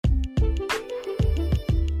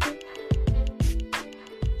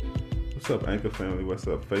What's up, Anchor family? What's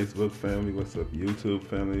up, Facebook family? What's up, YouTube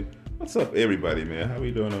family? What's up, everybody, man? How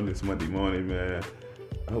we doing on this Monday morning, man?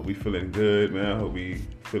 I hope we feeling good, man. I hope we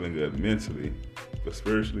feeling good mentally, but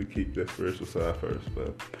spiritually, keep that spiritual side first.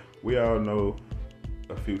 But we all know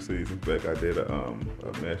a few seasons back, I did a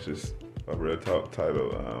message, a real talk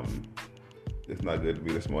title. It's not good to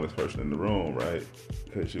be the smartest person in the room, right?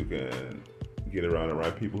 Because you can get around the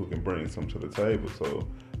right people who can bring something to the table. So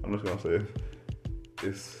I'm just gonna say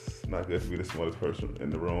it's not good to be the smartest person in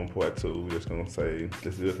the room. Part two, we're just gonna say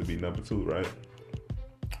it's good to be number two, right?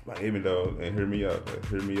 Like, even though, and hear me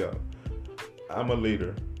out. I'm a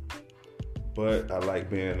leader, but I like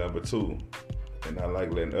being number two, and I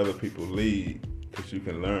like letting other people lead because you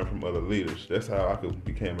can learn from other leaders. That's how I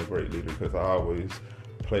became a great leader, because I always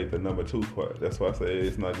played the number two part. That's why I say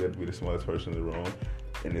it's not good to be the smartest person in the room,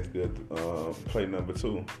 and it's good to play number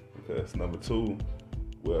two, because number two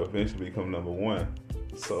will eventually become number one.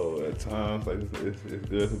 So at times, like, it's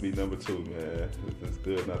good to be number two, man. It's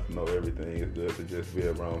good not to know everything. It's good to just be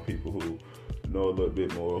around people who know a little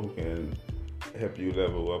bit more, who can help you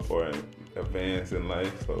level up or advance in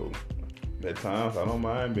life. So at times, I don't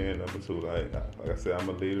mind being number two. Like I said, I'm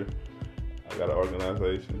a leader. I got an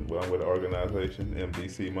organization. Well, I'm with an organization,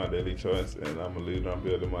 MDC, My Daily Choice, and I'm a leader. I'm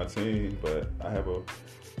building my team. But I have a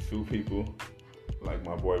few people, like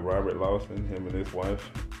my boy Robert Lawson, him and his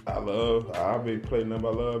wife. I love playing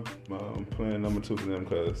number two to them,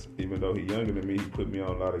 because even though he's younger than me, he put me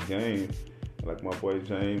on a lot of games. Like my boy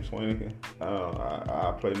James Swanigan,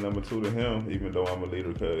 I play number two to him, even though I'm a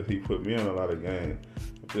leader, because he put me on a lot of games.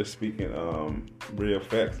 Just speaking real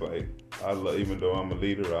facts, like even though I'm a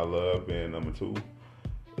leader, I love being number two.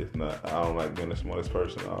 I don't like being the smartest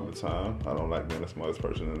person all the time. I don't like being the smartest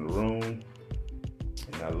person in the room.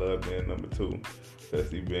 And I love being number two.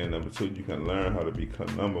 Especially being number two, you can learn how to become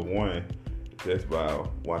number one just by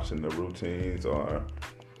watching the routines, or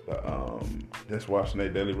just watching their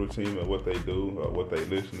daily routine, or what they do, or what they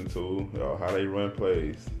listening to, or how they run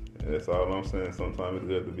plays. And that's all I'm saying. Sometimes it's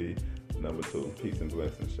good to be number two. Peace and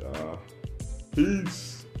blessings, y'all.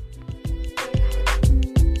 Peace.